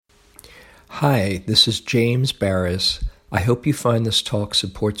Hi, this is James Baraz. I hope you find this talk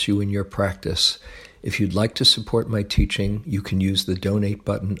supports you in your practice. If you'd like to support my teaching, you can use the donate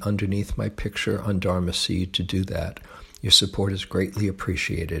button underneath my picture on Dharma Seed to do that. Your support is greatly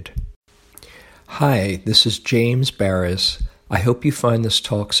appreciated. Hi, this is James Baraz. I hope you find this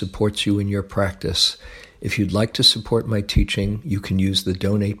talk supports you in your practice. If you'd like to support my teaching, you can use the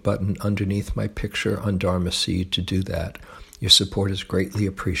donate button underneath my picture on Dharma Seed to do that. Your support is greatly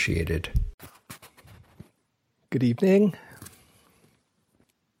appreciated. Good evening.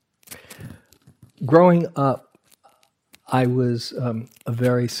 Growing up, I was a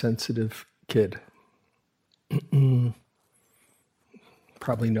very sensitive kid.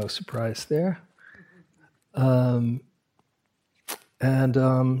 Probably no surprise there. I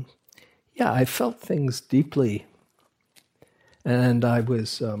felt things deeply. And I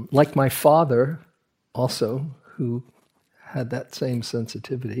was, like my father also, who had that same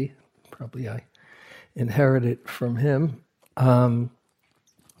sensitivity. Probably I inherited from him. I'd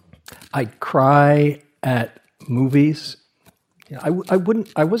cry at movies. I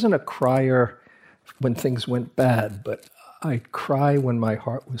wasn't a crier when things went bad, but I'd cry when my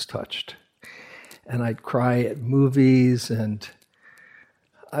heart was touched. And I'd cry at movies, and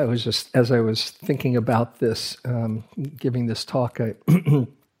I was just, as I was thinking about this, giving this talk,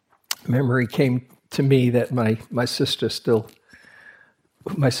 memory came to me that my sister's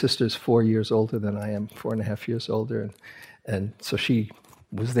 4 years older than I am, 4.5 years older, and so she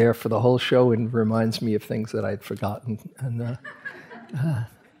was there for the whole show and reminds me of things that I'd forgotten, and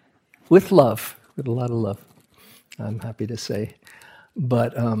with love, with a lot of love, I'm happy to say.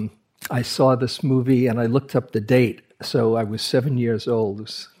 But I saw this movie and I looked up the date, so I was 7 years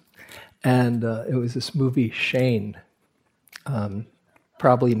old, and it was this movie, Shane.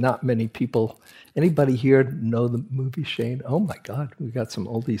 Probably not many people. Anybody here know the movie Shane? Oh my God, we got some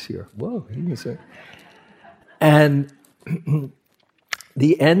oldies here. Whoa, he was there. And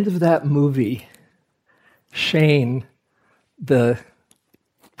the end of that movie, Shane, the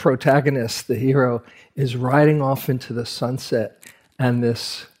protagonist, the hero, is riding off into the sunset, and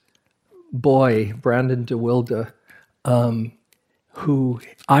this boy, Brandon DeWilde, who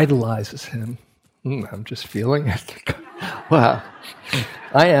idolizes him. I'm just feeling it. Wow,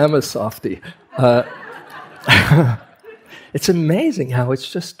 I am a softie. It's amazing how it's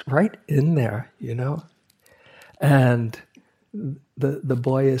just right in there, you know? And the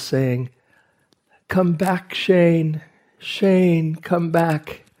boy is saying, "Come back, Shane. Shane, come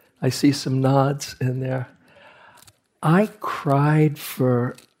back." I see some nods in there. I cried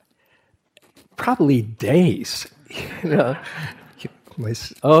for probably days, you know?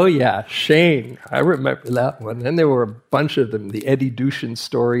 Oh yeah, Shane. I remember that one. And there were a bunch of them. The Eddie Dushin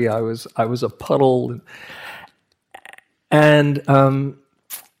story. I was a puddle, and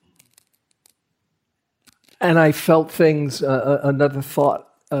I felt things. Another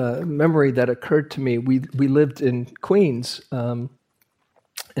thought, memory that occurred to me. We lived in Queens, in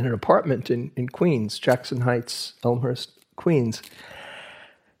an apartment in Queens, Jackson Heights, Elmhurst, Queens,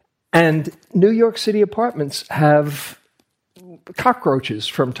 and New York City apartments have cockroaches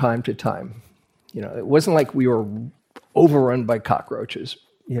from time to time. You know, it wasn't like we were overrun by cockroaches,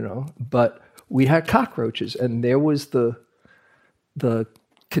 you know, but we had cockroaches, and there was the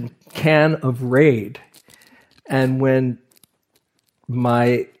can of Raid. And when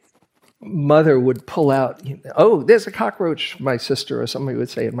my mother would pull out, you know, "Oh, there's a cockroach," my sister or somebody would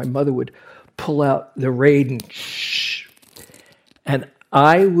say, and my mother would pull out the Raid and shh. And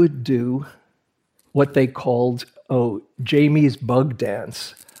I would do what they called Jamie's bug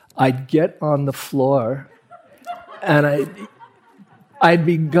dance. I'd get on the floor, and I'd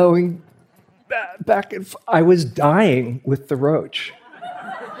be going back and I was dying with the roach,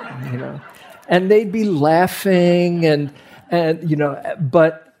 you know. And they'd be laughing, and you know,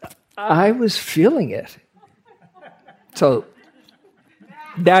 but I was feeling it. So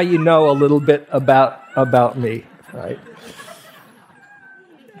now you know a little bit about me, right?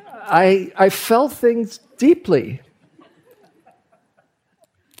 I felt things deeply,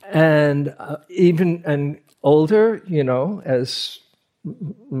 and even older, you know, as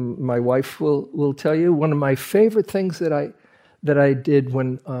my wife will tell you, one of my favorite things that I did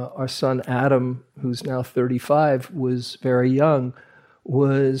when our son Adam, who's now 35, was very young,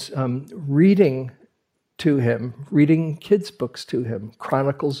 was reading to him, reading kids' books to him,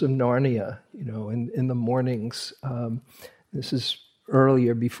 Chronicles of Narnia, you know, in the mornings. This is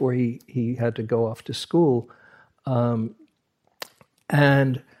earlier, before he had to go off to school. And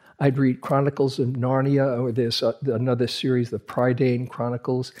I'd read Chronicles of Narnia, or there's another series, the Prydain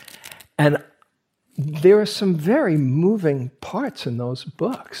Chronicles. And there are some very moving parts in those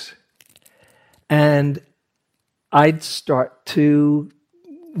books. And I'd start to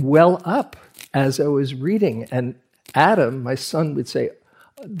well up as I was reading. And Adam, my son, would say,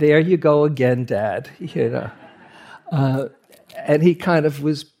 "There you go again, Dad." And he kind of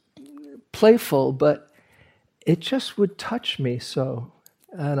was playful, but it just would touch me so.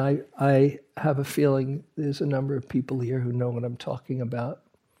 And I have a feeling there's a number of people here who know what I'm talking about.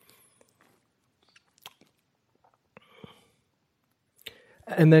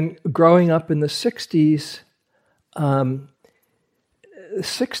 And then growing up in the 60s, the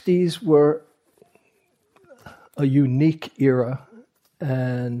 60s were a unique era,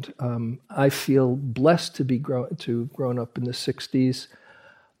 and I feel blessed to be grown up in the 60s,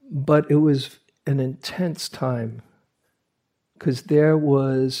 but it was an intense time because there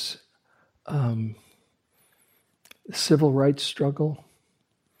was civil rights struggle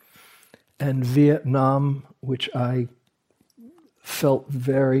and Vietnam, which I felt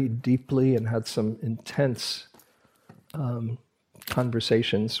very deeply and had some intense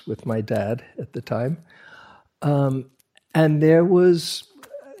conversations with my dad at the time. And there was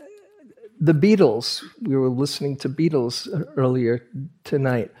the Beatles. We were listening to Beatles earlier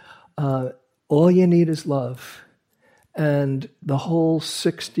tonight. All You Need Is Love. And the whole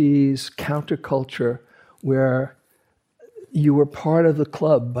 60s counterculture where you were part of the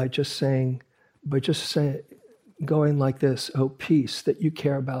club by just saying, going like this, "Oh, peace," that you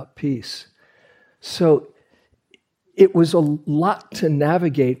care about peace. So it was a lot to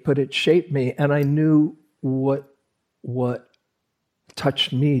navigate, but it shaped me, and I knew what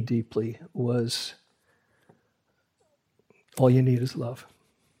touched me deeply was all you need is love.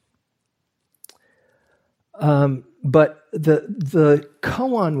 But the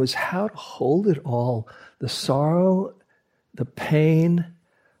koan was how to hold it all, the sorrow, the pain,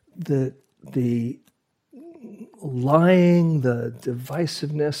 the lying, the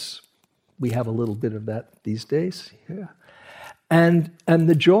divisiveness. We have a little bit of that these days, yeah. And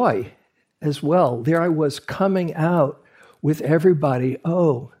the joy as well. There I was coming out with everybody,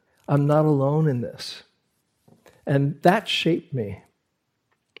 oh, I'm not alone in this. And that shaped me.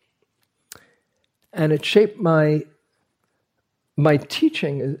 And it shaped my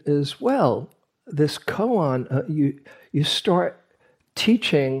teaching as well. This koan, you start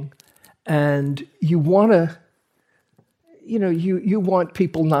teaching and you want to, you want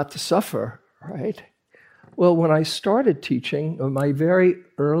people not to suffer, right? Well, when I started teaching, my very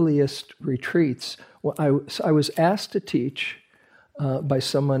earliest retreats, I was asked to teach by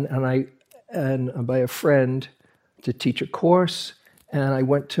someone and by a friend to teach a course, and I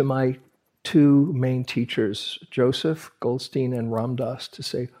went to my two main teachers, Joseph Goldstein and Ram Dass, to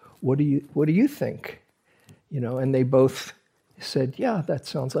say, what do you think? And they both said, yeah, that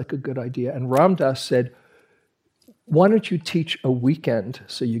sounds like a good idea. And Ram Dass said, why don't you teach a weekend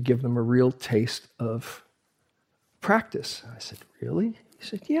so you give them a real taste of practice? I said, really? He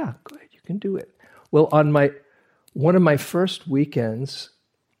said, yeah, go ahead, you can do it. Well, on one of my first weekends,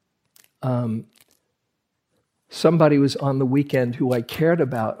 somebody was on the weekend who I cared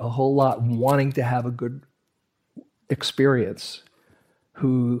about a whole lot, wanting to have a good experience,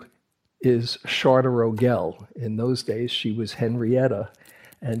 who is Charda Rogel. In those days, she was Henrietta,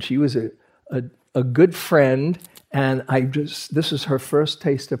 and she was a good friend, and this is her first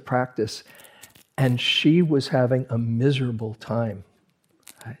taste of practice, and she was having a miserable time.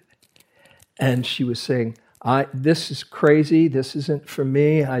 Right? And she was saying, this is crazy, this isn't for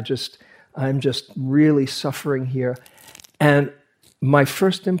me, I'm just really suffering here. And my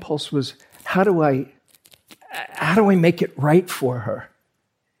first impulse was, how do I make it right for her?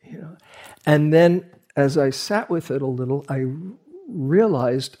 And then as I sat with it a little, I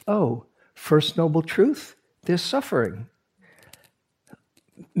realized, oh, First Noble Truth, there's suffering.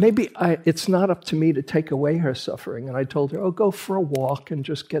 Maybe it's not up to me to take away her suffering. And I told her, oh, go for a walk and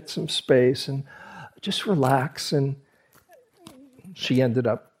just get some space and just relax. And she ended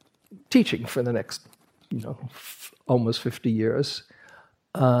up teaching for the next, almost 50 years,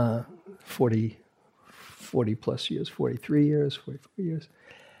 40 plus years, 43 years, 44 years.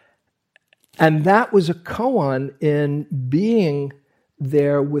 And that was a koan in being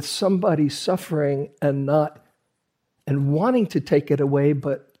there with somebody suffering and wanting to take it away,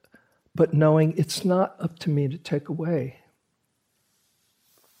 but knowing it's not up to me to take away.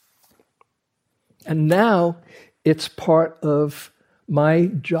 And now it's part of my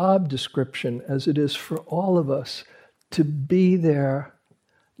job description, as it is for all of us, to be there,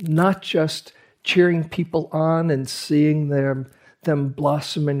 not just cheering people on and seeing them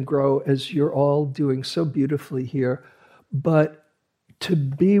blossom and grow, as you're all doing so beautifully here, but to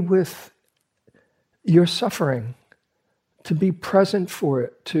be with your suffering, to be present for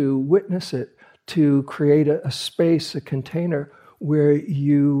it, to witness it, to create a space, a container where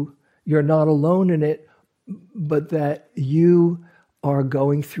you're not alone in it, but that you are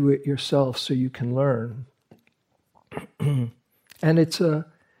going through it yourself so you can learn. And it's an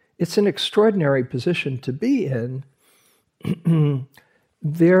extraordinary position to be in.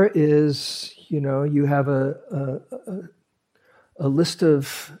 There is, you have a list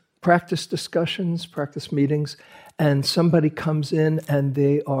of practice discussions, practice meetings, and somebody comes in and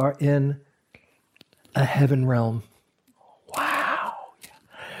they are in a heaven realm. Wow.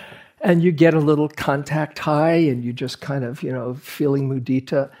 And you get a little contact high and you just kind of, feeling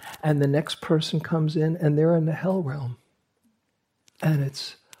mudita. And the next person comes in and they're in the hell realm. And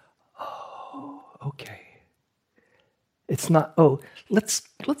it's, okay. It's not,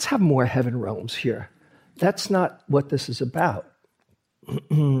 let's have more heaven realms here. That's not what this is about.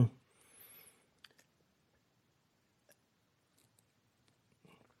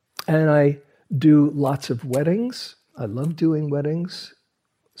 And I do lots of weddings. I love doing weddings,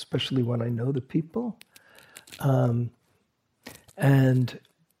 especially when I know the people. And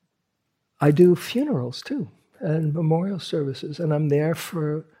I do funerals too, and memorial services. And I'm there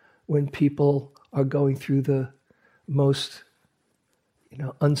for when people are going through the most,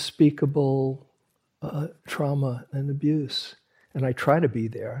 unspeakable trauma and abuse. And I try to be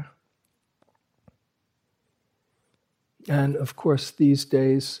there. And of course, these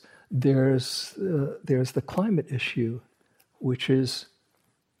days, there's the climate issue, which is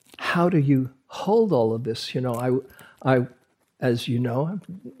how do you hold all of this? I as you know,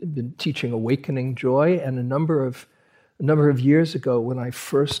 I've been teaching Awakening Joy, and a number of years ago, when I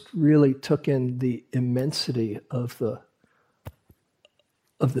first really took in the immensity of the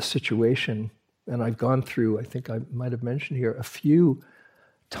situation, and I've gone through, I think I might have mentioned here, a few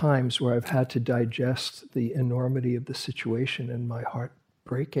times where I've had to digest the enormity of the situation and my heart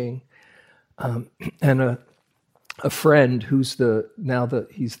breaking. And a friend who's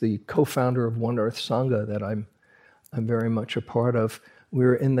he's the co-founder of One Earth Sangha that I'm very much a part of. We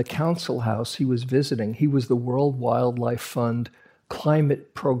were in the council house. He was visiting. He was the World Wildlife Fund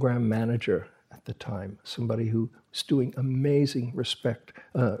climate program manager at the time. Somebody who was doing amazing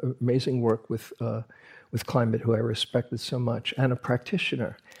work with climate, who I respected so much, and a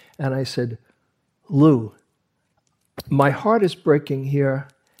practitioner. And I said, Lou, my heart is breaking here,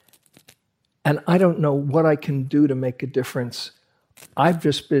 and I don't know what I can do to make a difference. I've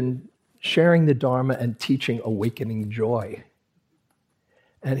just been sharing the Dharma and teaching Awakening Joy.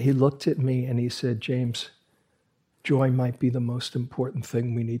 And he looked at me and he said, James, joy might be the most important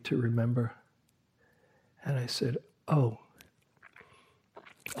thing we need to remember. And I said, oh,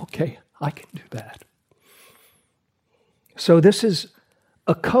 okay, I can do that. So this is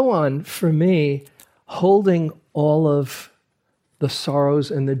a koan for me, holding all of the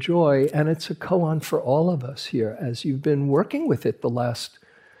sorrows and the joy, and it's a koan for all of us here as you've been working with it the last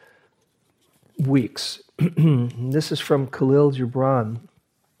weeks. This is from Khalil Gibran,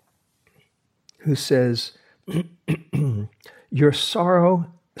 who says, your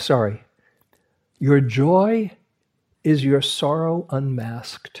joy is your sorrow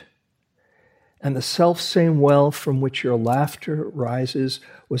unmasked, and the self-same well from which your laughter rises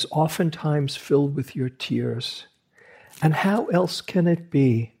was oftentimes filled with your tears. And how else can it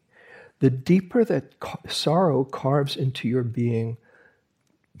be? The deeper that sorrow carves into your being,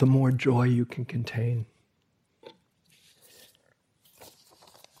 the more joy you can contain.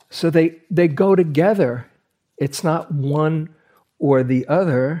 So they go together. It's not one or the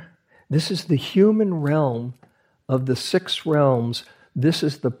other. This is the human realm of the 6 realms. This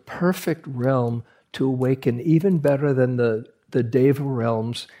is the perfect realm to awaken, even better than the Deva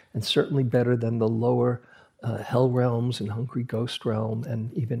realms, and certainly better than the lower hell realms and hungry ghost realm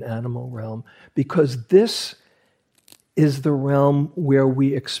and even animal realm, because this is the realm where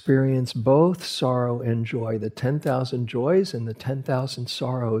we experience both sorrow and joy, the 10,000 joys and the 10,000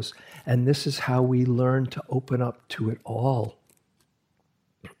 sorrows, and this is how we learn to open up to it all.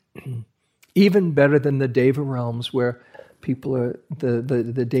 Even better than the Deva realms, where people are,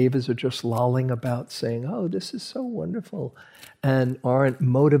 the Devas are just lolling about saying, oh, this is so wonderful, and aren't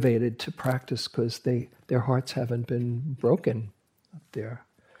motivated to practice because their hearts haven't been broken up there.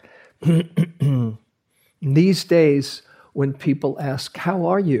 These days, when people ask, how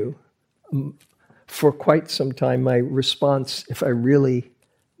are you? For quite some time, my response, if I really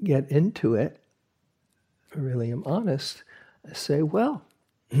get into it, I really am honest, I say, well,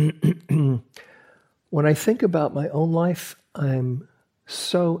 when I think about my own life, I'm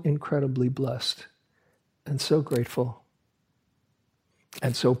so incredibly blessed and so grateful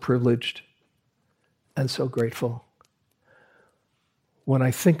and so privileged and so grateful. when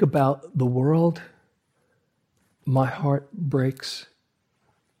I think about the world, my heart breaks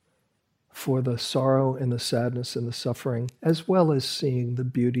for the sorrow and the sadness and the suffering, as well as seeing the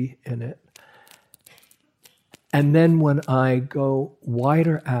beauty in it. And then when I go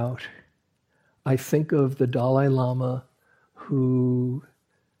wider out, I think of the Dalai Lama who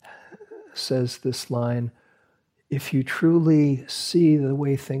says this line, if you truly see the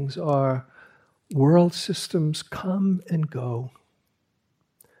way things are, world systems come and go.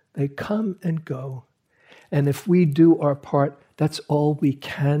 They come and go. And if we do our part, that's all we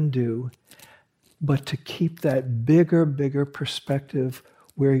can do. But to keep that bigger perspective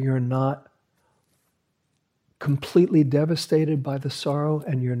where you're not completely devastated by the sorrow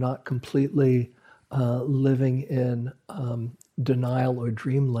and you're not completely living in denial or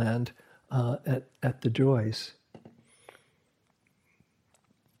dreamland at the joys.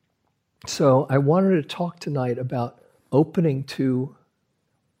 So I wanted to talk tonight about opening to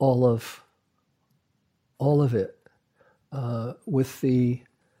all of it with the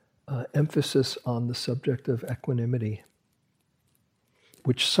emphasis on the subject of equanimity,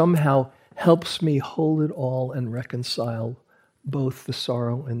 which somehow helps me hold it all and reconcile both the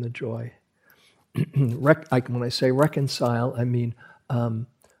sorrow and the joy. When I say reconcile, I mean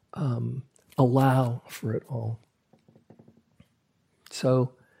allow for it all.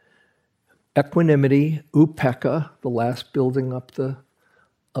 So equanimity, upekkha, the last building up the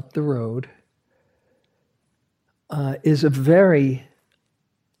road,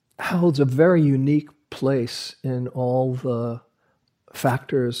 holds a very unique place in all the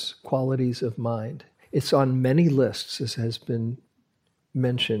factors, qualities of mind. It's on many lists, as has been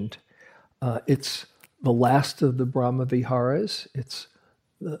mentioned. It's the last of the Brahma Viharas. It's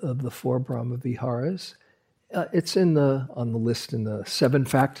of the 4 Brahma Viharas. It's on the list in the 7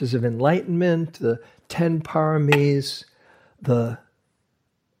 factors of enlightenment, the 10 paramis, the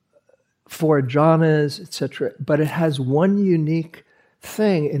 4 jhanas, etc. But it has one unique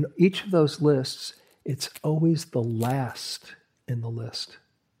thing in each of those lists. It's always the last in the list.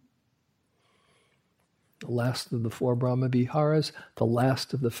 The last of the 4 Brahma Viharas, the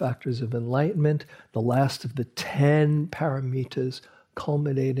last of the factors of enlightenment, the last of the 10 paramitas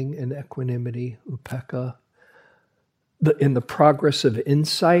culminating in equanimity, upekkha. In the progress of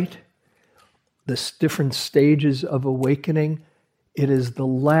insight, the different stages of awakening, it is the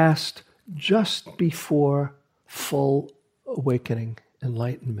last just before full awakening,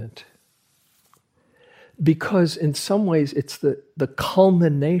 enlightenment. Because in some ways it's the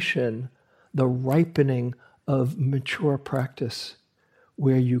culmination, the ripening of mature practice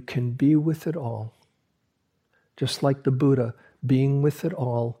where you can be with it all. Just like the Buddha being with it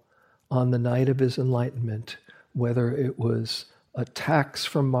all on the night of his enlightenment, whether it was attacks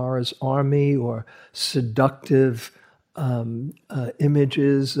from Mara's army or seductive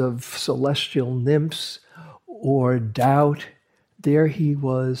images of celestial nymphs or doubt, there he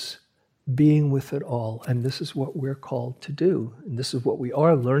was being with it all. And this is what we're called to do. And this is what we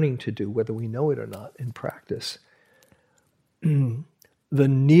are learning to do, whether we know it or not, in practice. The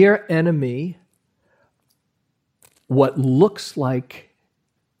near enemy, what looks like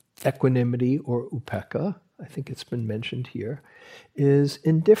equanimity or upekkha, I think it's been mentioned here, is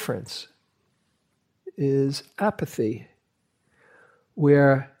indifference, is apathy,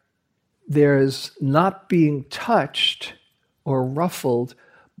 where there's not being touched or ruffled,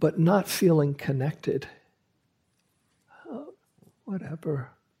 but not feeling connected.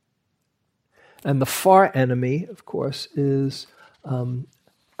 Whatever. And the far enemy, of course, is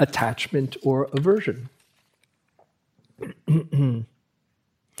attachment or aversion. And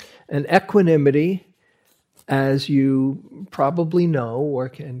equanimity, as you probably know or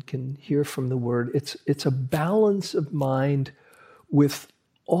can hear from the word, it's a balance of mind with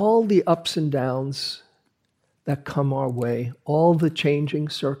all the ups and downs that come our way, all the changing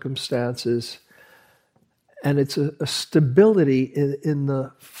circumstances, and it's a stability in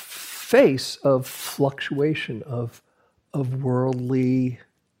the face of fluctuation of worldly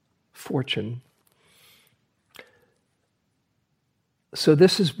fortune. So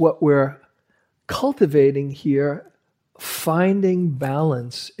this is what we're cultivating here, finding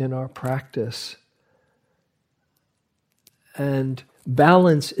balance in our practice. And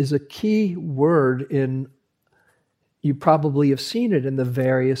balance is a key word you probably have seen it in the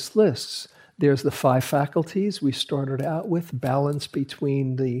various lists. There's the 5 faculties we started out with, balance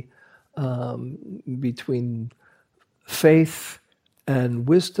between faith and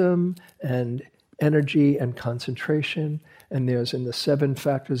wisdom and energy and concentration. And there's in the 7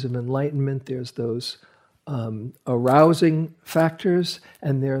 factors of enlightenment, there's those arousing factors,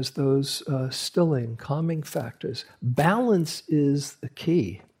 and there's those stilling, calming factors. Balance is the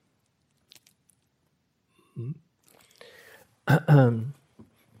key.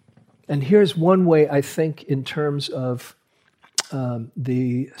 And here's one way, I think, in terms of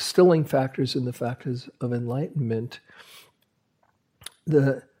the stilling factors and the factors of enlightenment,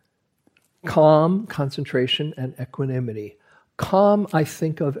 the calm, concentration, and equanimity. Calm, I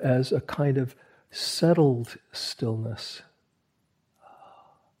think of as a kind of settled stillness.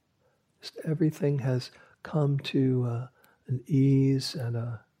 Just everything has come to an ease and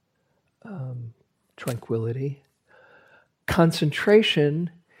a tranquility.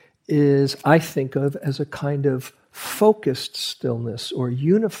 Concentration is, I think of as a kind of focused stillness or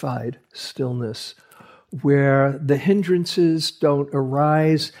unified stillness, where the hindrances don't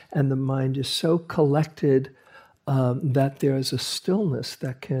arise and the mind is so collected that there's a stillness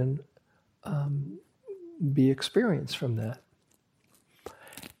that can be experienced from that.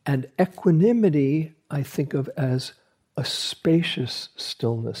 And equanimity, I think of as a spacious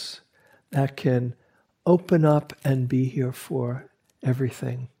stillness that can open up and be here for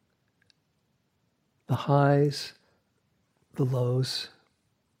everything. The highs, the lows.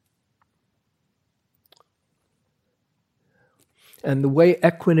 And the way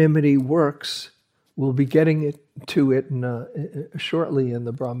equanimity works, we'll be getting to it shortly in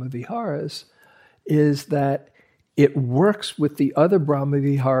the Brahma Viharas, is that it works with the other Brahma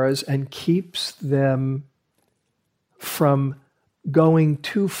Viharas and keeps them from going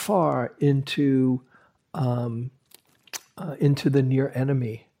too far into the near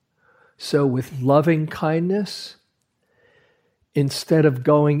enemy. So with loving kindness, instead of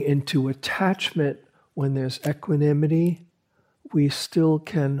going into attachment when there's equanimity, we still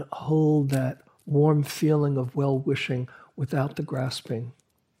can hold that warm feeling of well-wishing without the grasping.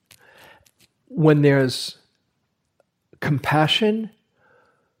 When there's compassion,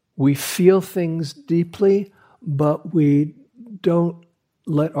 we feel things deeply, but we don't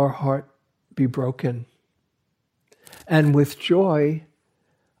let our heart be broken. And with joy,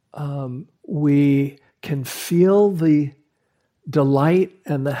 we can feel the delight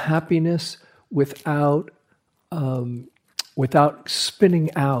and the happiness without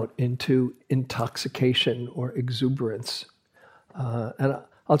spinning out into intoxication or exuberance. And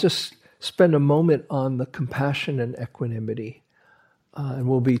I'll just spend a moment on the compassion and equanimity. And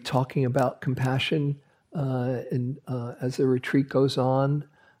we'll be talking about compassion as the retreat goes on.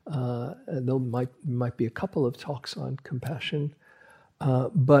 And there might be a couple of talks on compassion.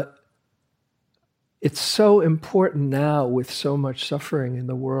 But it's so important now with so much suffering in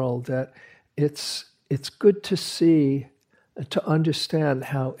the world that it's good to see, to understand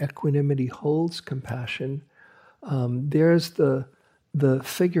how equanimity holds compassion. There's the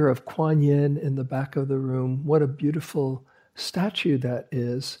figure of Kuan Yin in the back of the room. What a beautiful statue that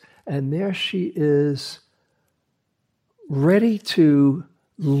is. And there she is, ready to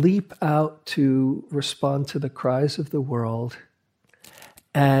leap out to respond to the cries of the world.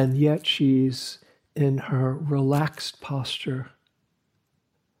 And yet she's in her relaxed posture,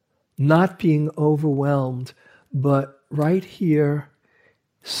 not being overwhelmed, but right here,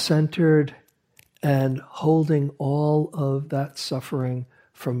 centered and holding all of that suffering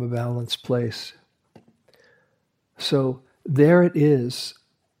from a balanced place. So there it is,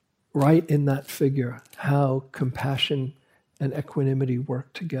 right in that figure, how compassion and equanimity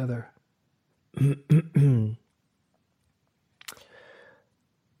work together.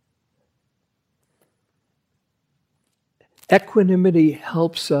 Equanimity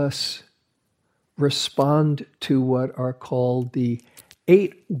helps us respond to what are called the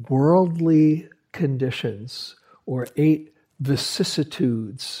 8 worldly conditions or 8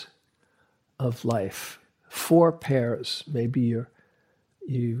 vicissitudes of life. 4 pairs, maybe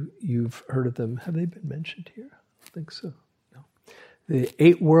you've heard of them. Have they been mentioned here? I don't think so. No. The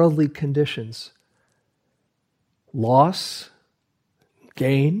 8 worldly conditions: loss,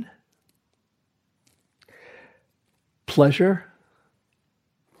 gain, pleasure,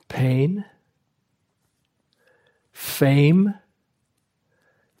 pain, fame,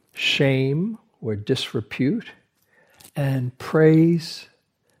 shame or disrepute, and praise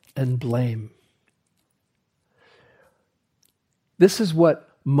and blame. This is what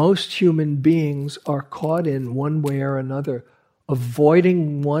most human beings are caught in one way or another,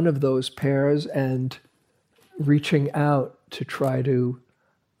 avoiding one of those pairs and reaching out to try to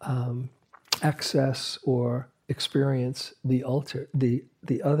access or experience the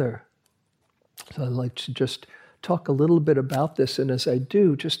other. So I'd like to just talk a little bit about this, and as I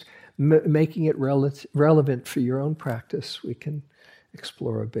do, just making it relevant for your own practice, we can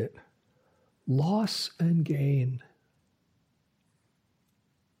explore a bit. loss and gain.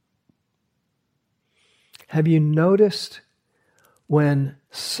 Have you noticed when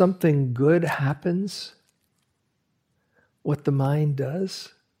something good happens, what the mind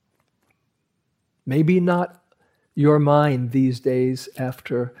does? Maybe not your mind these days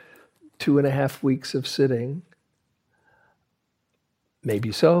after 2.5 weeks of sitting.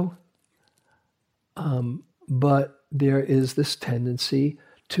 Maybe so. But there is this tendency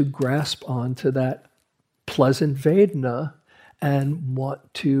to grasp onto that pleasant Vedana and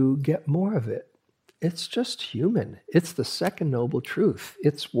want to get more of it. It's just human. It's the second noble truth.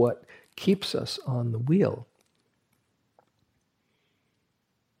 It's what keeps us on the wheel.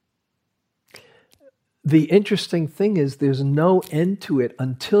 The interesting thing is there's no end to it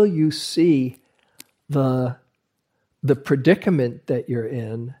until you see the predicament that you're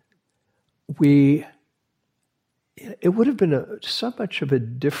in. It would have been so much of a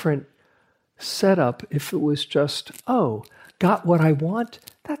different setup if it was just, oh, got what I want,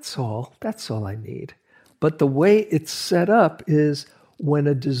 that's all I need. But the way it's set up is when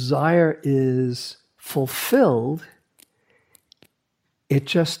a desire is fulfilled, it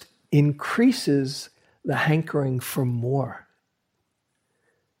just increases the hankering for more.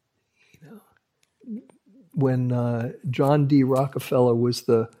 When John D. Rockefeller was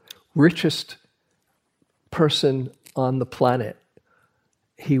the richest person on the planet,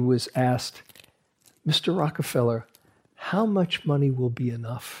 he was asked, Mr. Rockefeller, how much money will be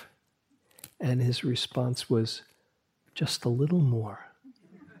enough? And his response was, just a little more.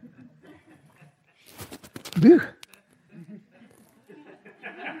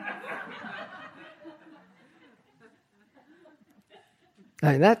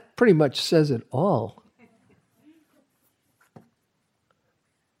 I mean, that pretty much says it all.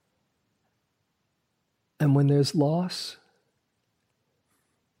 And when there's loss,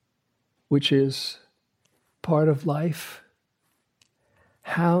 which is part of life,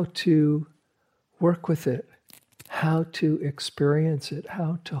 how to work with it, how to experience it,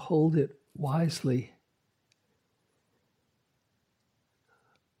 how to hold it wisely.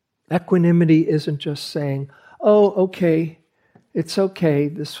 Equanimity isn't just saying, oh, okay, it's okay,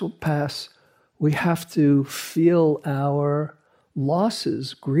 this will pass. We have to feel our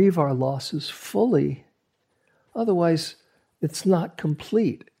losses, grieve our losses fully. Otherwise, it's not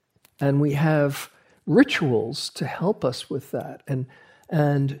complete. And we have rituals to help us with that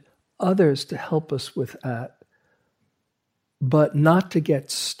and others to help us with that, but not to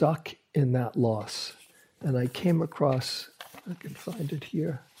get stuck in that loss. And I came across, I can find it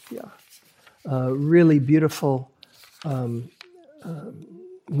here, really beautiful,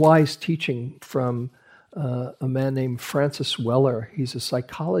 wise teaching from a man named Francis Weller. He's a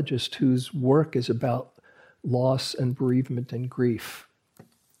psychologist whose work is about loss and bereavement and grief.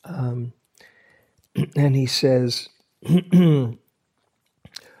 And he says,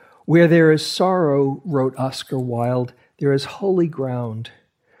 where there is sorrow, wrote Oscar Wilde, there is holy ground.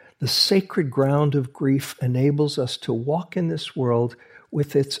 The sacred ground of grief enables us to walk in this world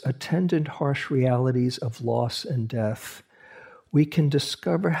with its attendant harsh realities of loss and death. We can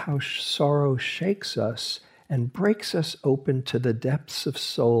discover how sorrow shakes us and breaks us open to the depths of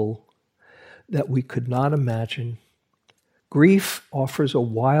soul that we could not imagine. Grief offers a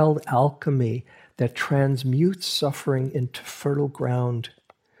wild alchemy that transmutes suffering into fertile ground.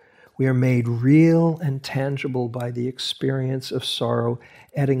 We are made real and tangible by the experience of sorrow,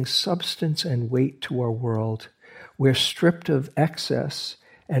 adding substance and weight to our world. We're stripped of excess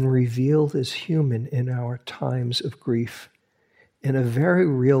and revealed as human in our times of grief. In a very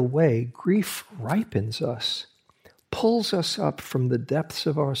real way, grief ripens us, pulls us up from the depths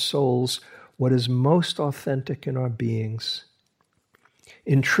of our souls, what is most authentic in our beings.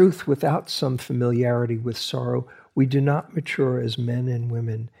 In truth, without some familiarity with sorrow, we do not mature as men and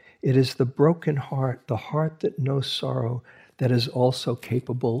women. It is the broken heart, the heart that knows sorrow, that is also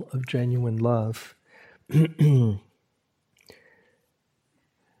capable of genuine love.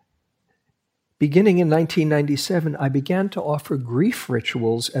 Beginning in 1997, I began to offer grief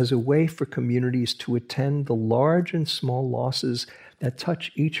rituals as a way for communities to attend the large and small losses that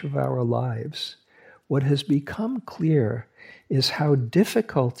touch each of our lives. What has become clear is how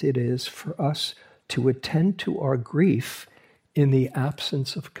difficult it is for us to attend to our grief in the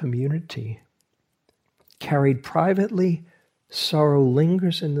absence of community. Carried privately, sorrow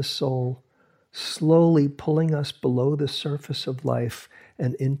lingers in the soul, slowly pulling us below the surface of life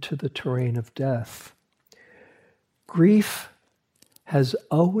and into the terrain of death. Grief has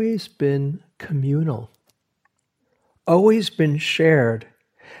always been communal, always been shared,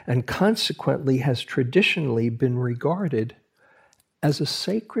 and consequently has traditionally been regarded as a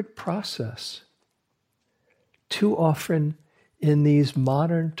sacred process. Too often in these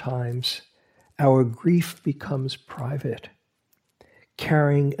modern times, our grief becomes private,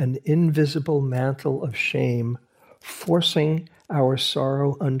 carrying an invisible mantle of shame, forcing our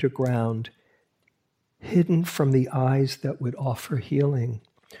sorrow underground, hidden from the eyes that would offer healing.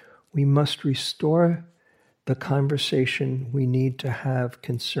 We must restore the conversation we need to have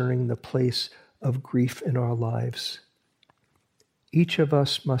concerning the place of grief in our lives. Each of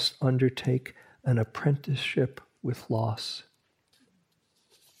us must undertake an apprenticeship with loss.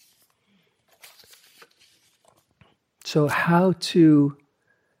 So how to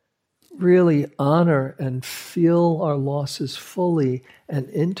really honor and feel our losses fully and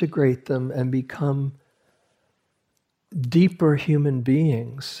integrate them and become deeper human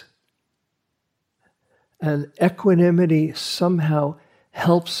beings. And equanimity somehow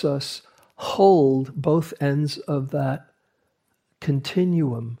helps us hold both ends of that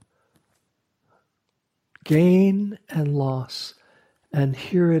continuum, gain and loss. And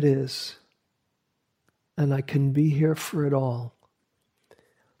here it is. And I can be here for it all.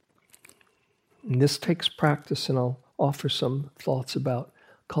 And this takes practice, and I'll offer some thoughts about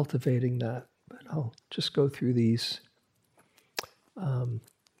cultivating that. But I'll just go through these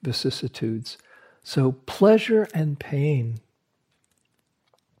vicissitudes. So pleasure and pain.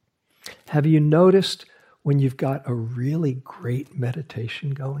 Have you noticed when you've got a really great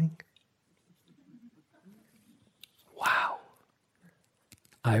meditation going? Wow.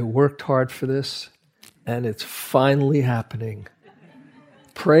 I worked hard for this, and it's finally happening.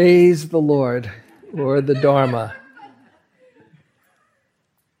 Praise the Lord, or the Dharma.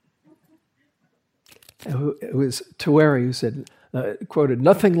 It was Tuweri who said, quoted,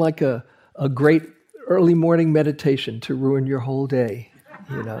 "Nothing like a great early morning meditation to ruin your whole day."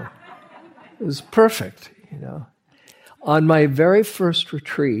 You know, it was perfect. You know, on my very first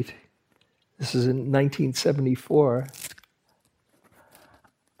retreat, this is in 1974,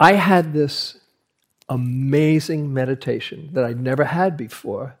 I had this amazing meditation that I'd never had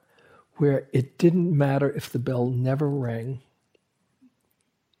before, where it didn't matter if the bell never rang.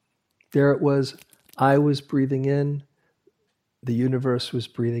 There it was. I was breathing in, the universe was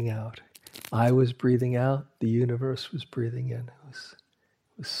breathing out. I was breathing out, the universe was breathing in.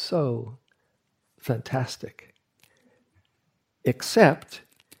 It was so fantastic. Except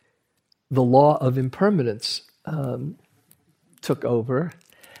the law of impermanence took over.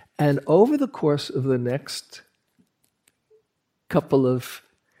 And over the course of the next couple of,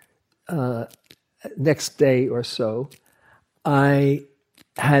 next day or so, I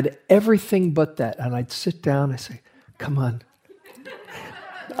had everything but that. And I'd sit down and say, "Come on.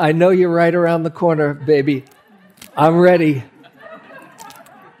 I know you're right around the corner, baby. I'm ready."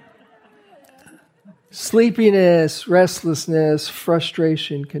 Sleepiness, restlessness,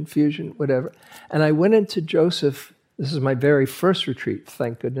 frustration, confusion, whatever. And I went into Joseph. This is my very first retreat,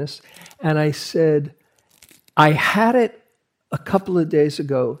 thank goodness. And I said, "I had it a couple of days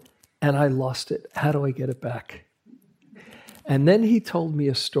ago and I lost it. How do I get it back?" And then he told me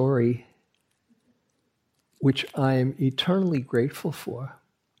a story which I am eternally grateful for.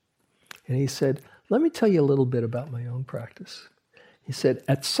 And he said, "Let me tell you a little bit about my own practice." He said,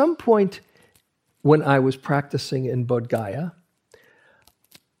 at some point when I was practicing in Bodh Gaya,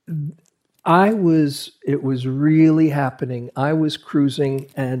 it was really happening. I was cruising,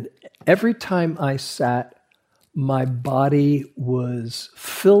 and every time I sat, my body was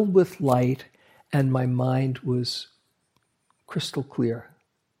filled with light and my mind was crystal clear.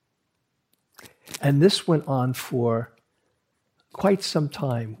 And this went on for quite some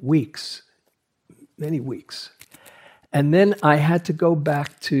time, weeks, many weeks. And then I had to go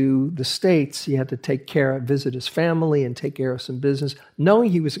back to the States. He had to visit his family and take care of some business,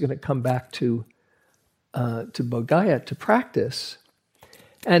 knowing he was going to come back to Bodh Gaya to practice.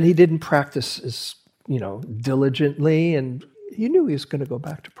 And he didn't practice as, diligently, and he knew he was going to go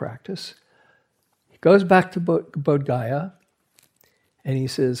back to practice. He goes back to Bodh Gaya, and he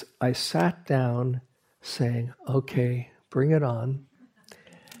says, "I sat down saying, okay, bring it on."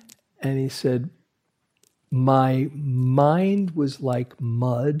 And he said, "My mind was like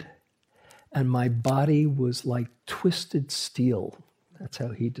mud, and my body was like twisted steel." That's how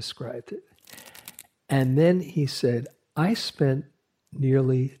he described it. And then he said, "I spent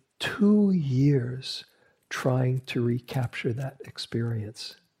nearly 2 years trying to recapture that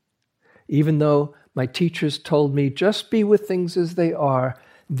experience. Even though my teachers told me, just be with things as they are,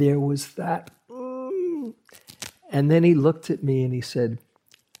 there was that. And then he looked at me and he said,"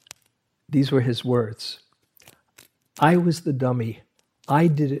 these were his words, "I was the dummy. I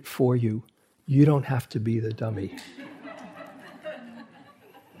did it for you. You don't have to be the dummy."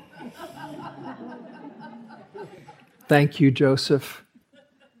 Thank you, Joseph.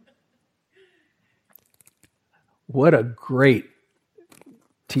 What a great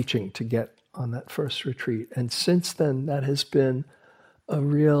teaching to get on that first retreat. And since then, that has been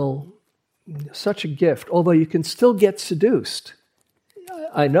such a gift. Although you can still get seduced,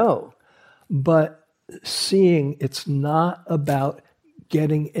 I know. But seeing it's not about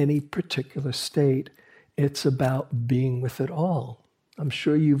getting any particular state, it's about being with it all. I'm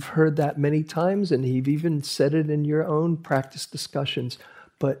sure you've heard that many times, and you've even said it in your own practice discussions,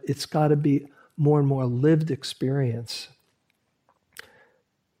 but it's got to be more and more lived experience.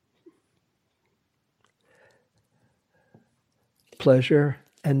 Pleasure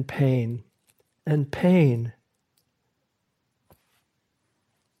and pain. And pain.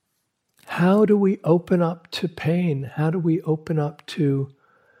 How do we open up to pain? How do we open up to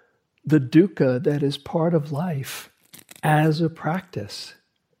the dukkha that is part of life as a practice?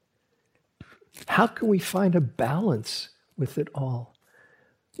 How can we find a balance with it all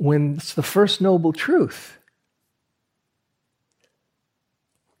when it's the first noble truth?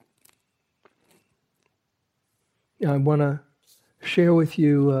 I want to share with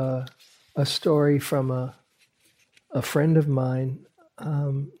you a story from a friend of mine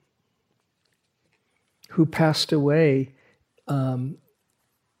who passed away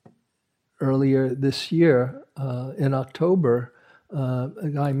earlier this year in October. A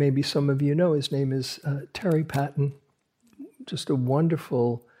guy maybe some of you know, his name is Terry Patton. Just a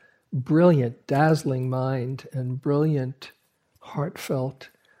wonderful, brilliant, dazzling mind and brilliant, heartfelt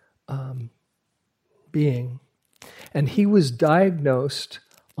being. And he was diagnosed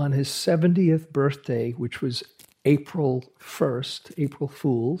on his 70th birthday, which was April 1st, April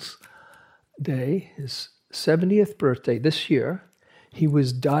Fool's Day, his 70th birthday this year. He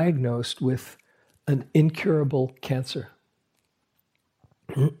was diagnosed with an incurable cancer.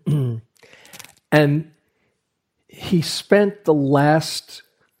 And he spent the last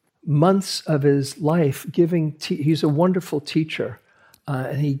months of his life giving, he's a wonderful teacher,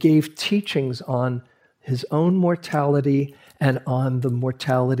 and he gave teachings on his own mortality and on the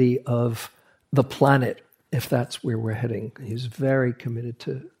mortality of the planet, if that's where we're heading. He's very committed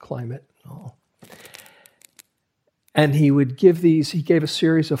to climate and all. And he gave a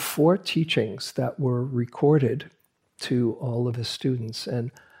series of 4 teachings that were recorded to all of his students.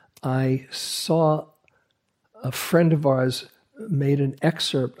 And I saw a friend of ours made an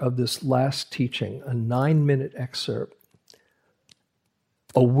excerpt of this last teaching, a 9-minute excerpt,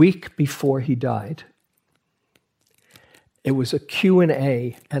 a week before he died. It was a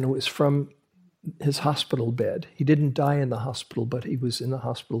Q&A, and it was from his hospital bed. He didn't die in the hospital, but he was in the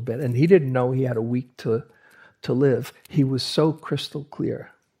hospital bed, and he didn't know he had a week to live. He was so crystal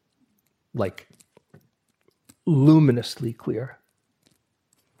clear, like luminously clear.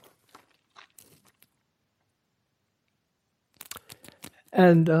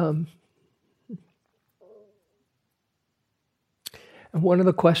 And one of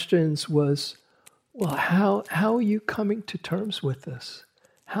the questions was, well, how are you coming to terms with this?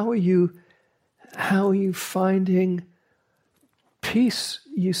 How are you finding peace?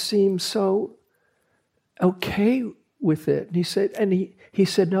 You seem so okay with it. And he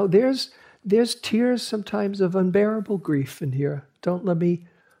said, no, there's tears sometimes of unbearable grief in here. Don't let me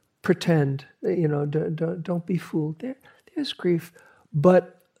pretend. Don't be fooled. There's grief,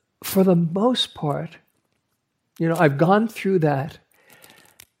 but for the most part, I've gone through that,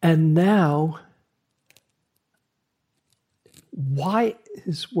 and now.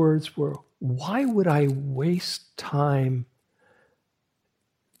 His words were, why would I waste time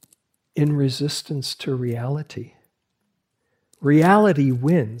in resistance to reality? Reality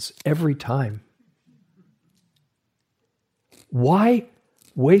wins every time. Why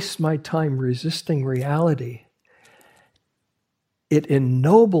waste my time resisting reality? It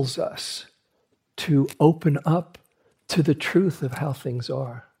ennobles us to open up to the truth of how things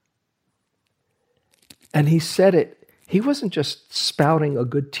are. And he said it. He wasn't just spouting a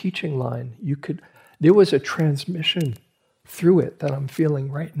good teaching line. There was a transmission through it that I'm feeling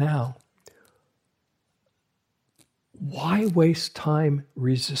right now. Why waste time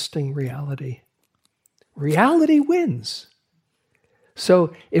resisting reality? Reality wins.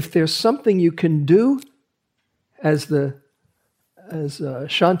 So if there's something you can do, as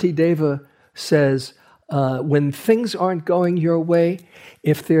Shanti Deva says, when things aren't going your way,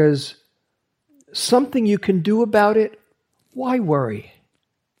 if there's something you can do about it, why worry?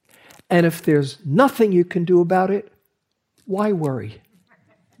 And if there's nothing you can do about it, why worry?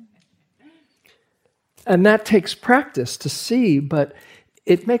 And that takes practice to see, but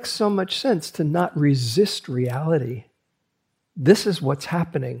it makes so much sense to not resist reality. This is what's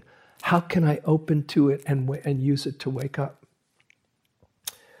happening. How can I open to it and use it to wake up?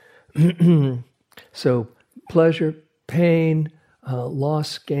 So pleasure, pain,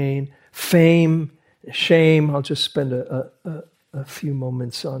 loss, gain, fame, shame. I'll just spend a few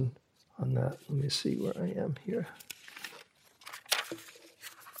moments on that. Let me see where I am here.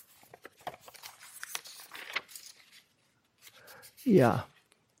 Yeah,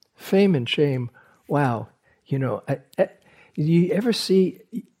 fame and shame. Wow. You ever see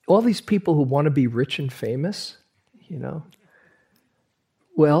all these people who want to be rich and famous?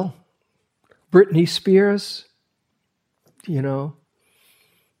 Well, Britney Spears,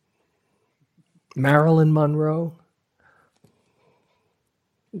 Marilyn Monroe.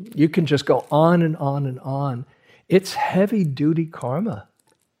 You can just go on and on and on. It's heavy-duty karma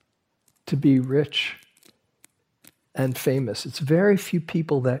to be rich and famous. It's very few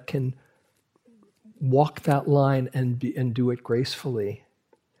people that can walk that line and do it gracefully.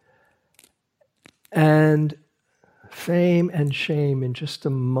 And fame and shame, in just a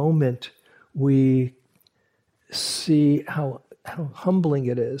moment, we see how humbling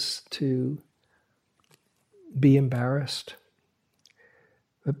it is to be embarrassed.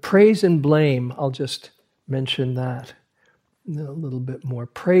 But praise and blame, I'll just mention that a little bit more.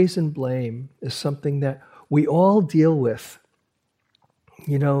 Praise and blame is something that we all deal with.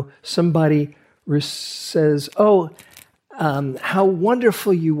 Somebody says, how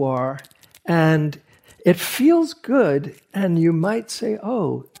wonderful you are, and it feels good, and you might say,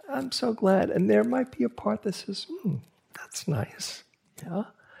 oh, I'm so glad. And there might be a part that says, that's nice. Yeah.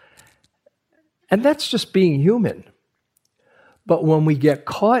 And that's just being human. But when we get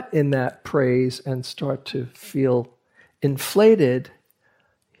caught in that praise and start to feel inflated,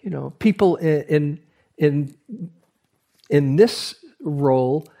 people in this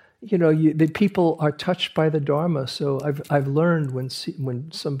role, the people are touched by the Dharma. So I've learned when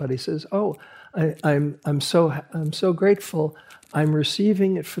somebody says, "Oh, I'm so grateful. I'm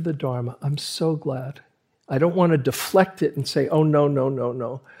receiving it for the Dharma. I'm so glad." I don't want to deflect it and say, "Oh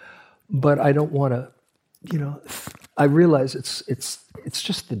no," but I don't want to. I realize it's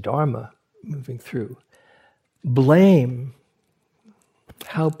just the Dharma moving through. Blame,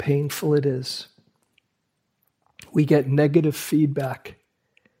 how painful it is. We get negative feedback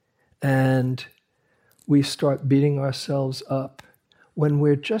and we start beating ourselves up. When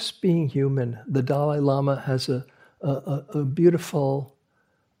we're just being human, the Dalai Lama has a beautiful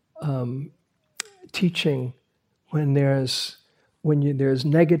teaching when there's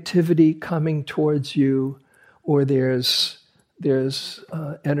negativity coming towards you, or there's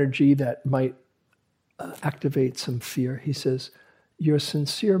energy that might activate some fear. He says, your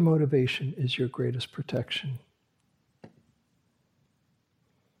sincere motivation is your greatest protection.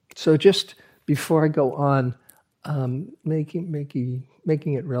 So just before I go on, making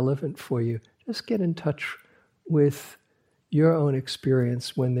it relevant for you, just get in touch with your own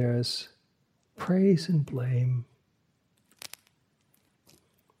experience when there's praise and blame.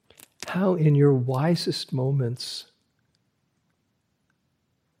 How in your wisest moments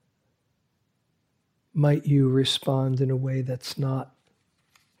might you respond in a way that's not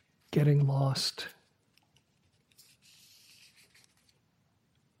getting lost?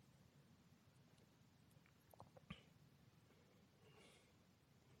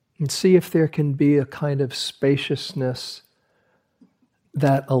 And see if there can be a kind of spaciousness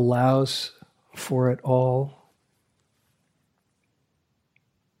that allows for it all.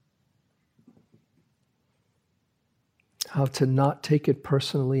 How to not take it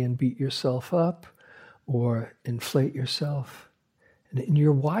personally and beat yourself up or inflate yourself. And in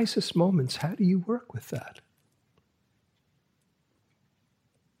your wisest moments, how do you work with that?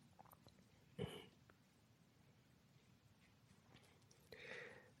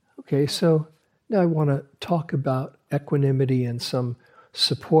 Okay, so now I want to talk about equanimity and some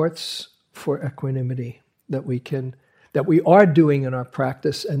supports for equanimity that we are doing in our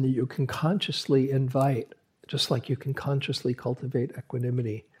practice and that you can consciously invite, just like you can consciously cultivate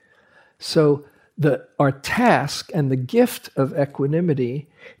equanimity. So our task and the gift of equanimity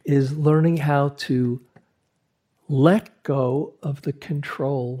is learning how to let go of the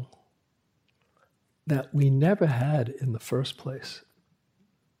control that we never had in the first place.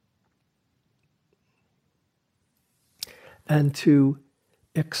 And to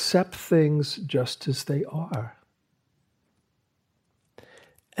accept things just as they are.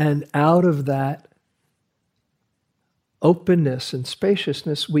 And out of that openness and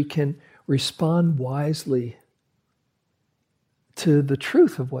spaciousness, we can respond wisely to the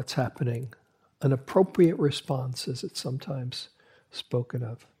truth of what's happening. An appropriate response, as it's sometimes spoken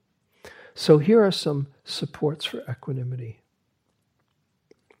of. So here are some supports for equanimity.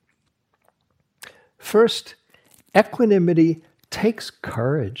 First, equanimity takes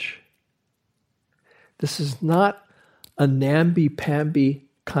courage. This is not a namby-pamby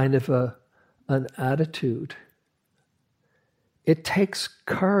kind of an attitude. It takes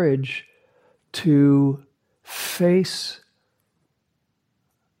courage to face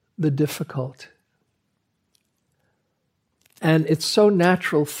the difficult. And it's so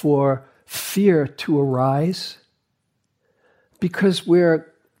natural for fear to arise because we're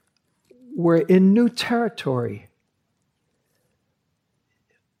in new territory.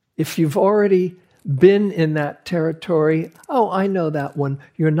 If you've already been in that territory, oh, I know that one,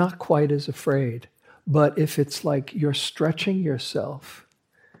 you're not quite as afraid. But if it's like you're stretching yourself,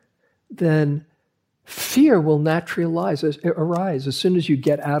 then fear will naturally arise as soon as you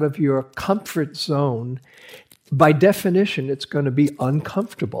get out of your comfort zone. By definition, it's going to be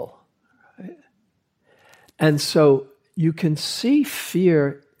uncomfortable. Right? And so you can see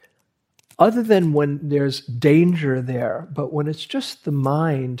fear other than when there's danger there, but when it's just the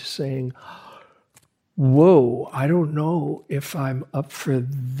mind saying, whoa, I don't know if I'm up for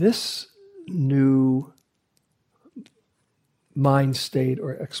this new mind state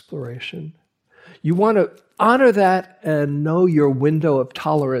or exploration. You want to honor that and know your window of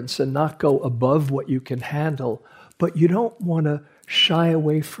tolerance and not go above what you can handle, but you don't want to shy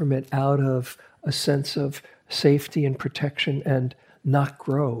away from it out of a sense of safety and protection and not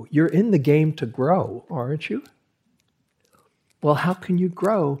grow. You're in the game to grow, aren't you? Well, how can you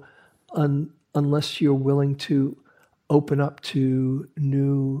grow unless you're willing to open up to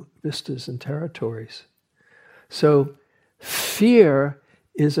new vistas and territories? So fear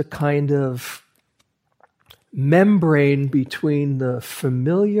is a kind of membrane between the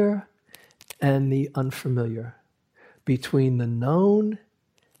familiar and the unfamiliar, between the known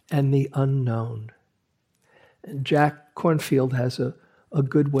and the unknown. And Jack Kornfield has a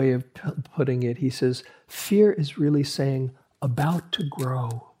good way of putting it. He says, fear is really saying, about to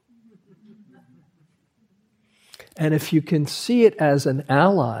grow. And if you can see it as an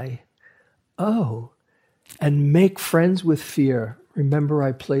ally, and make friends with fear. Remember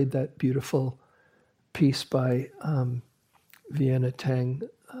I played that beautiful piece by Vienna Tang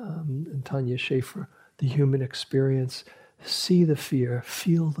and Tanya Schaefer, The Human Experience. See the fear,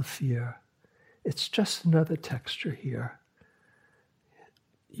 feel the fear. It's just another texture here.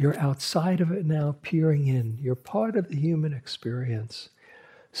 You're outside of it now, peering in. You're part of the human experience.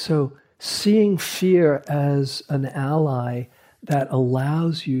 So seeing fear as an ally that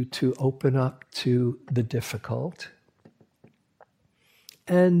allows you to open up to the difficult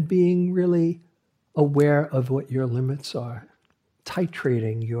and being really aware of what your limits are,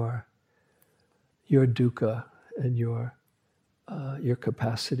 titrating your dukkha and your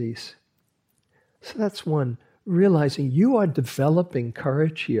capacities. So that's one, realizing you are developing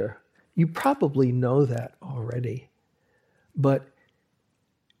courage here. You probably know that already, but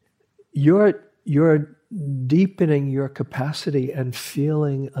you're deepening your capacity and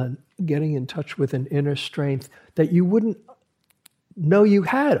feeling, getting in touch with an inner strength that you wouldn't know you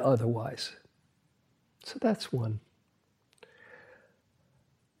had otherwise. So that's one.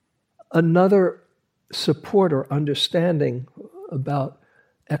 Another support or understanding about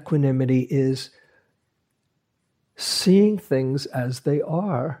equanimity is seeing things as they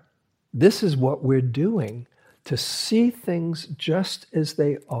are. This is what we're doing, to see things just as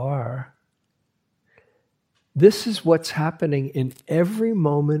they are. This is what's happening in every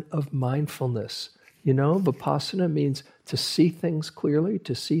moment of mindfulness. You know, vipassana means to see things clearly,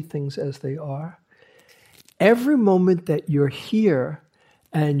 to see things as they are. Every moment that you're here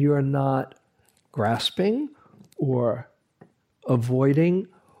and you're not grasping or avoiding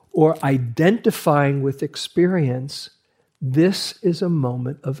or identifying with experience, this is a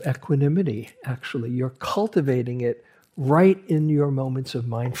moment of equanimity, actually. You're cultivating it right in your moments of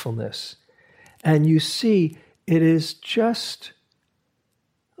mindfulness. And you see, it is just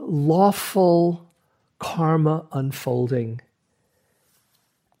lawful karma unfolding.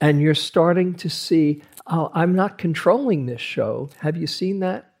 And you're starting to see, oh, I'm not controlling this show. Have you seen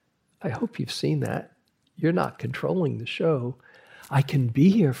that? I hope you've seen that. You're not controlling the show. I can be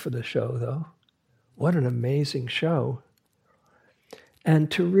here for the show, though. What an amazing show.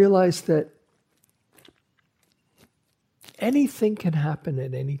 And to realize that anything can happen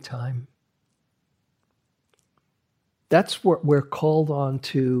at any time. That's what we're called on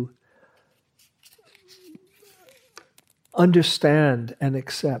to understand and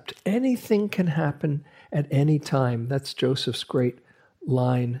accept. Anything can happen at any time. That's Joseph's great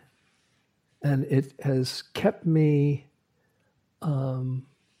line. And it has kept me on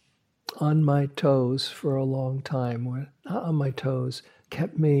my toes for a long time. Not on my toes,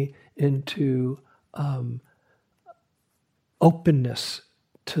 kept me into openness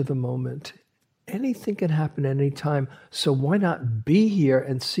to the moment. Anything can happen anytime, so why not be here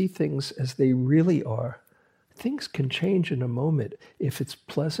and see things as they really are? Things can change in a moment. If it's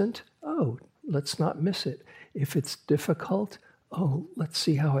pleasant, oh, let's not miss it. If it's difficult, oh, let's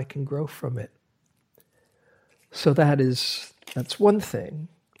see how I can grow from it. So that's one thing,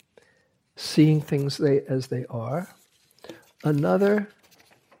 seeing things as they are. Another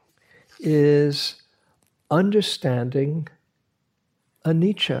is understanding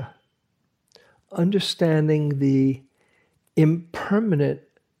anicca, understanding the impermanent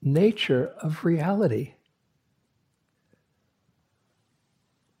nature of reality.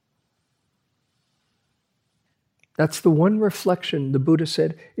 That's the one reflection the Buddha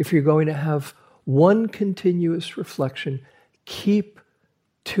said, if you're going to have one continuous reflection, keep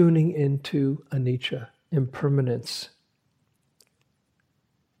tuning into anicca, impermanence.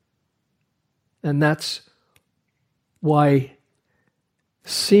 And that's why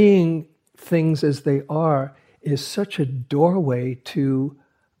seeing things as they are is such a doorway to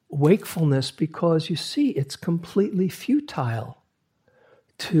wakefulness, because you see it's completely futile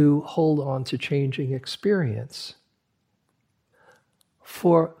to hold on to changing experience.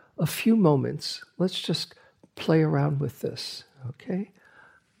 For a few moments, let's just play around with this, okay?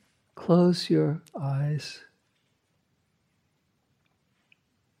 Close your eyes.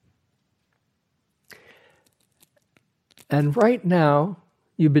 And right now,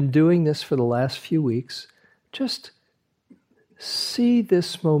 you've been doing this for the last few weeks. Just see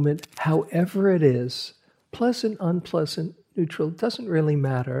this moment, however it is, pleasant, unpleasant, neutral, doesn't really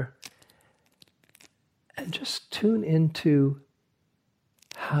matter. And just tune into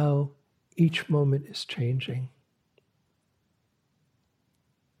how each moment is changing.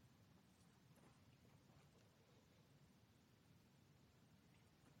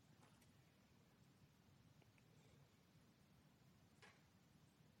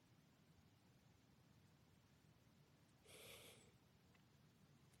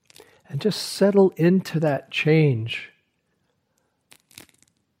 And just settle into that change.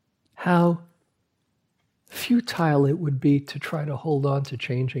 How futile it would be to try to hold on to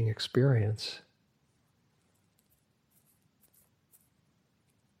changing experience.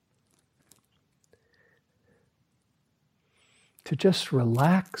 To just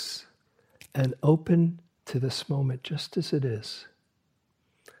relax and open to this moment just as it is.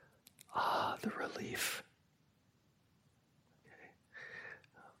 Ah, the relief.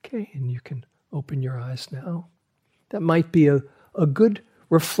 Okay, and you can open your eyes now. That might be a good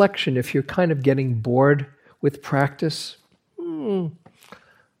reflection if you're kind of getting bored with practice. Breathing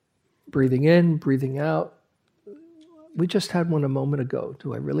in, breathing out. We just had one a moment ago.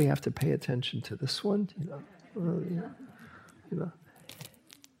 Do I really have to pay attention to this one?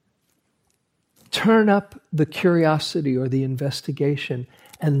 Turn up the curiosity or the investigation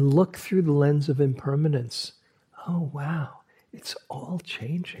and look through the lens of impermanence. Oh, wow. It's all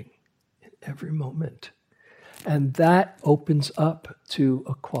changing in every moment. And that opens up to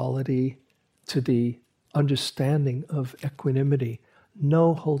a quality, to the understanding of equanimity.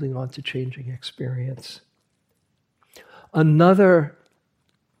 No holding on to changing experience. Another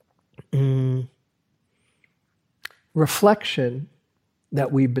reflection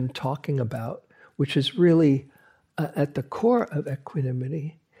that we've been talking about, which is really at the core of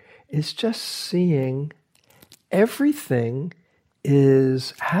equanimity, is just seeing everything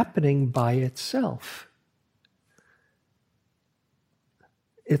is happening by itself.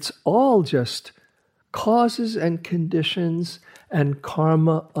 It's all just causes and conditions and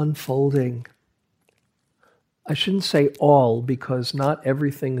karma unfolding. I shouldn't say all, because not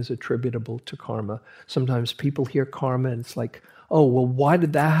everything is attributable to karma. Sometimes people hear karma and it's like, oh, well, why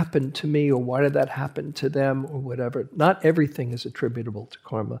did that happen to me? Or why did that happen to them? Or whatever. Not everything is attributable to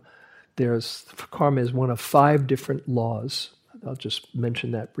karma. Karma is one of 5 different laws. I'll just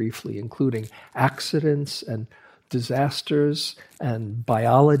mention that briefly, including accidents and disasters and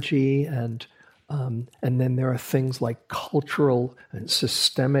biology, and then there are things like cultural and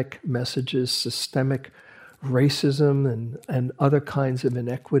systemic messages, systemic racism and other kinds of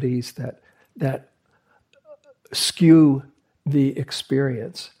inequities that skew the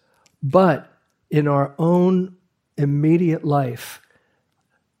experience. But in our own immediate life,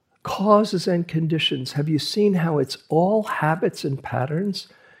 causes and conditions, have you seen how it's all habits and patterns?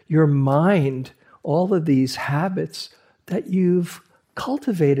 Your mind, all of these habits that you've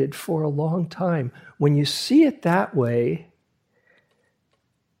cultivated for a long time. When you see it that way,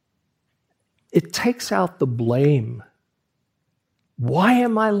 it takes out the blame. Why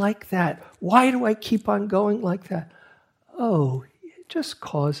am I like that? Why do I keep on going like that? Oh, just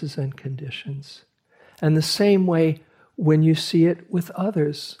causes and conditions. And the same way when you see it with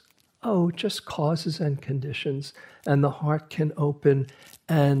others, just causes and conditions, and the heart can open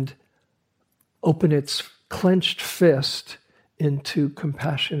its clenched fist into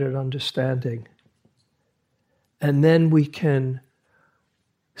compassionate understanding. And then we can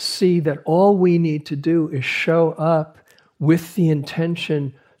see that all we need to do is show up with the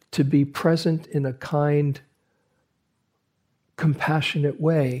intention to be present in a kind, compassionate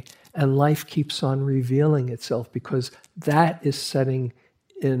way, and life keeps on revealing itself, because that is setting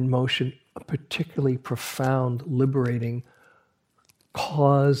in motion a particularly profound, liberating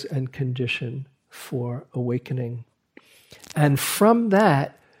cause and condition for awakening. And from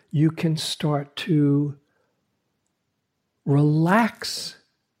that, you can start to relax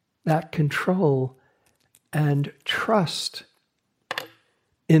that control and trust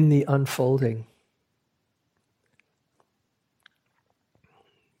in the unfolding.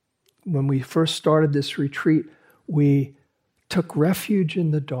 When we first started this retreat, we took refuge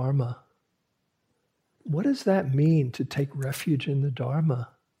in the Dharma. What does that mean, to take refuge in the Dharma?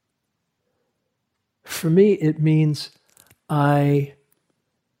 For me, it means I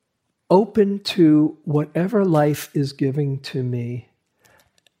open to whatever life is giving to me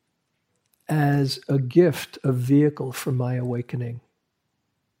as a gift, a vehicle for my awakening.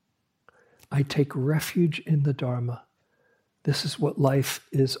 I take refuge in the Dharma. This is what life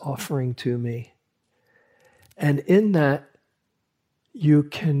is offering to me. And in that, you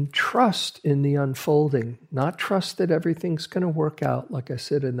can trust in the unfolding, not trust that everything's going to work out, like I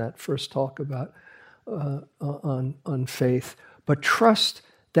said in that first talk about on faith, but trust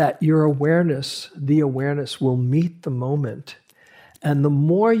that your awareness, the awareness, will meet the moment. And the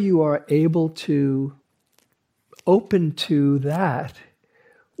more you are able to open to that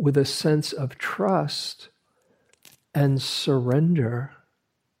with a sense of trust and surrender,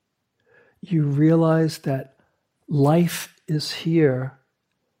 you realize that life is here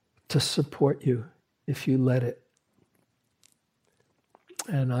to support you if you let it.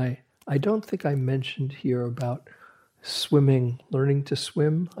 And I don't think I mentioned here about swimming, learning to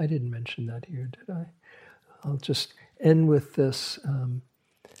swim. I didn't mention that here, did I? I'll just end with this.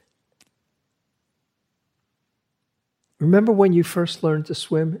 Remember when you first learned to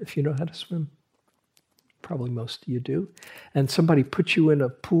swim, if you know how to swim? Probably most of you do. And somebody put you in a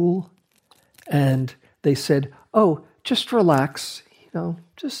pool and they said, just relax,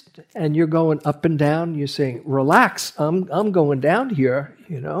 and you're going up and down. You're saying, relax, I'm going down here,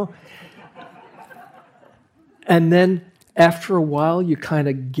 And then after a while, you kind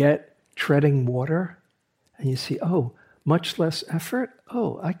of get treading water and you see, much less effort.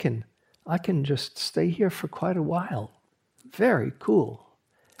 I can just stay here for quite a while. Very cool.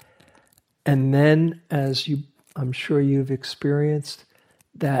 And then, I'm sure you've experienced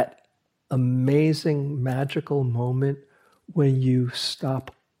that amazing, magical moment when you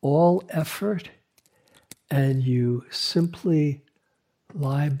stop all effort and you simply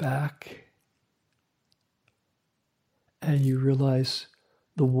lie back and you realize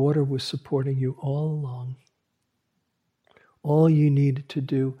the water was supporting you all along. All you needed to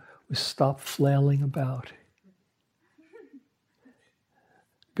do was stop flailing about.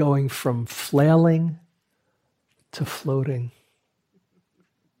 Going from flailing to floating.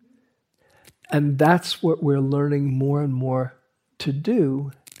 And that's what we're learning more and more to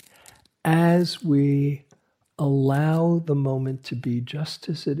do as we allow the moment to be just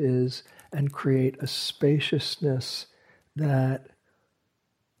as it is and create a spaciousness that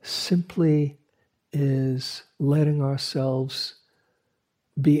simply is letting ourselves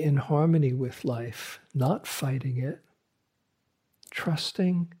be in harmony with life, not fighting it,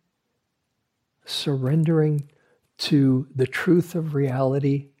 trusting, surrendering to the truth of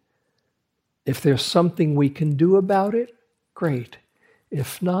reality. If there's something we can do about it, great.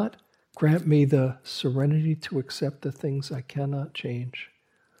 If not, grant me the serenity to accept the things I cannot change,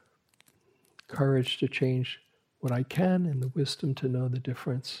 courage to change what I can, and the wisdom to know the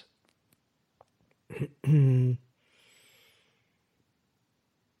difference. And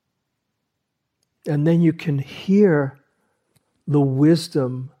then you can hear the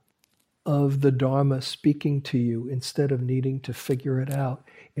wisdom of the Dharma speaking to you instead of needing to figure it out.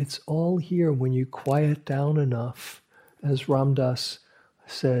 It's all here when you quiet down enough. As Ram Dass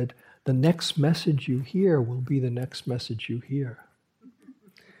said, the next message you hear will be the next message you hear.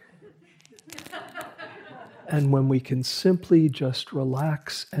 And when we can simply just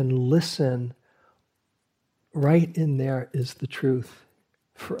relax and listen, right in there is the truth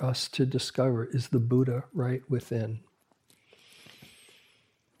for us to discover, is the Buddha right within.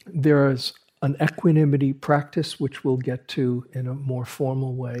 There is an equanimity practice, which we'll get to in a more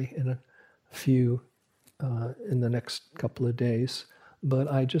formal way in a few in the next couple of days.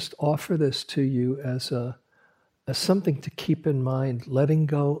 But I just offer this to you as something to keep in mind, letting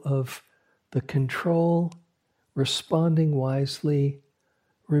go of the control, responding wisely,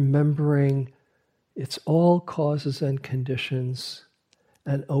 remembering it's all causes and conditions,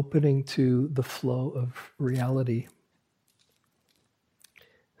 and opening to the flow of reality.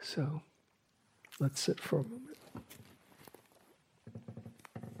 So let's sit for a moment.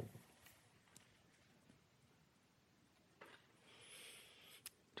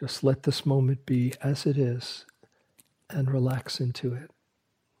 Just let this moment be as it is and relax into it.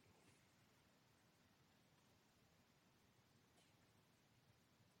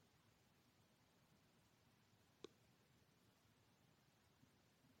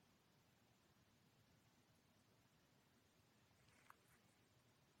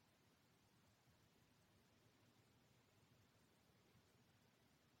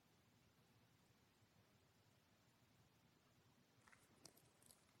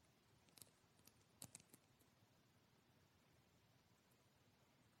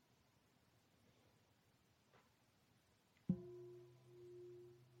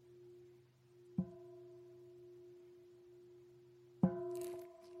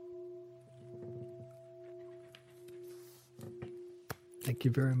 Thank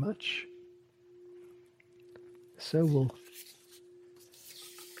you very much. So we'll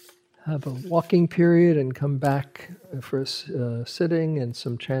have a walking period and come back for sitting and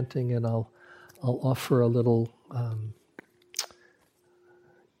some chanting, and I'll offer a little,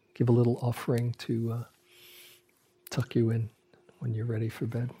 give a little offering to tuck you in when you're ready for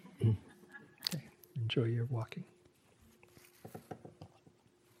bed. Okay, enjoy your walking.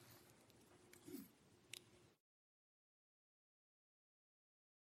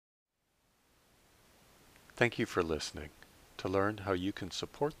 Thank you for listening. To learn how you can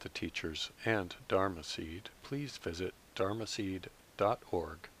support the teachers and Dharma Seed, please visit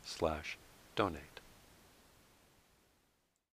dharmaseed.org/donate.